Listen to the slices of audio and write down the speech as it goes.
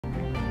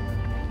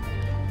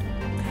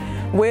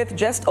With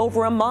just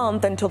over a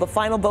month until the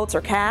final votes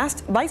are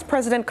cast, Vice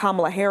President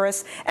Kamala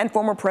Harris and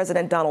former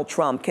President Donald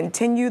Trump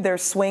continue their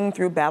swing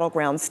through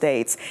battleground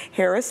states.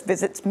 Harris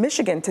visits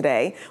Michigan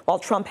today, while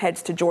Trump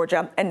heads to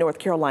Georgia and North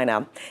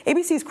Carolina.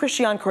 ABC's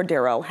Christiane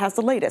Cordero has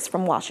the latest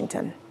from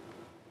Washington.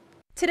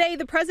 Today,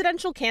 the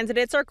presidential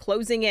candidates are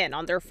closing in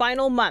on their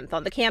final month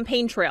on the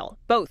campaign trail,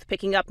 both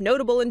picking up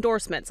notable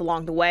endorsements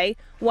along the way,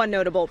 one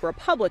notable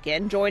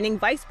Republican joining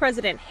Vice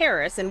President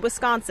Harris in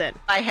Wisconsin.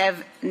 I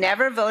have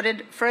never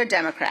voted for a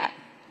Democrat,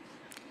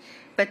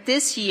 but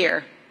this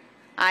year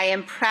I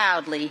am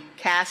proudly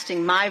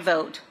casting my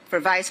vote for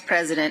Vice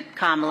President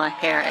Kamala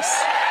Harris.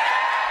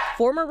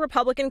 Former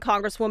Republican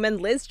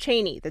Congresswoman Liz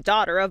Cheney, the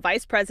daughter of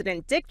Vice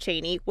President Dick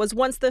Cheney, was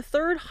once the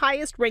third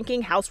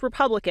highest-ranking House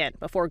Republican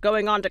before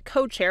going on to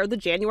co-chair the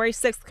January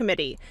 6th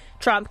committee.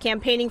 Trump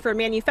campaigning for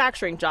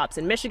manufacturing jobs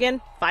in Michigan,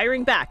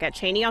 firing back at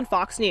Cheney on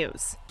Fox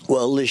News.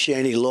 Well, Liz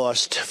Cheney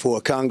lost for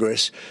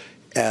Congress.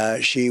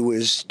 She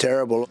was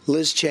terrible.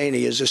 Liz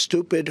Cheney is a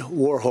stupid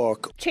war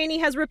hawk. Cheney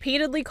has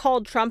repeatedly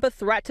called Trump a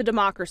threat to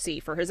democracy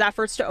for his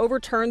efforts to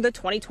overturn the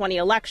 2020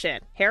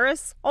 election.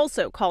 Harris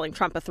also calling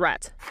Trump a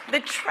threat.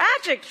 The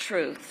tragic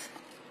truth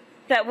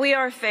that we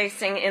are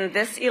facing in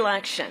this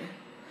election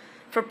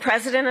for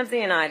President of the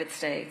United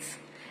States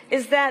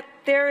is that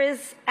there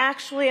is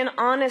actually an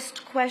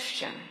honest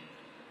question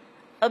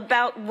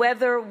about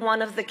whether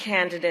one of the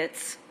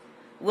candidates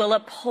will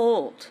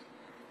uphold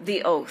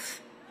the oath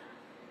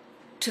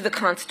to the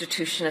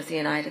Constitution of the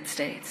United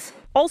States.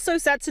 Also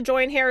set to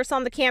join Harris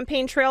on the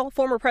campaign trail,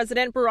 former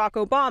President Barack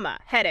Obama,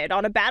 headed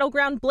on a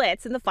battleground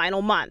blitz in the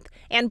final month.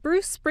 And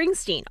Bruce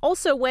Springsteen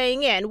also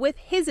weighing in with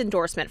his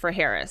endorsement for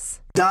Harris.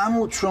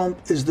 Donald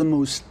Trump is the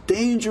most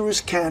dangerous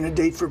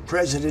candidate for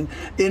president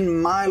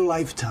in my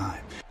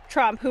lifetime.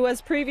 Trump, who has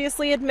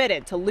previously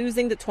admitted to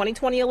losing the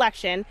 2020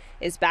 election,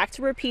 is back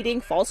to repeating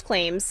false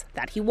claims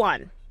that he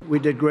won. We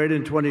did great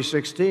in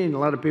 2016. A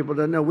lot of people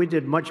don't know we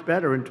did much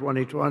better in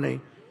 2020.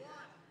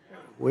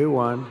 We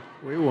won.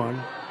 We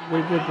won. We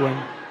did win.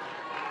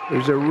 It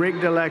was a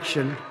rigged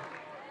election.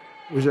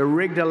 It was a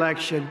rigged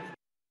election.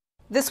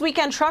 This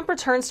weekend, Trump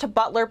returns to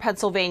Butler,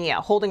 Pennsylvania,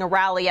 holding a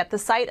rally at the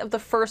site of the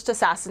first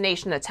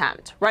assassination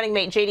attempt. Running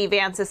mate J.D.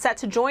 Vance is set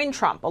to join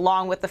Trump,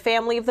 along with the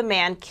family of the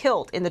man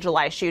killed in the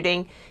July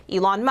shooting.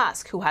 Elon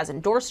Musk, who has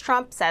endorsed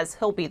Trump, says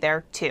he'll be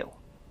there too.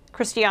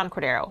 Christiane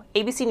Cordero,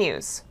 ABC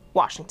News,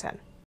 Washington.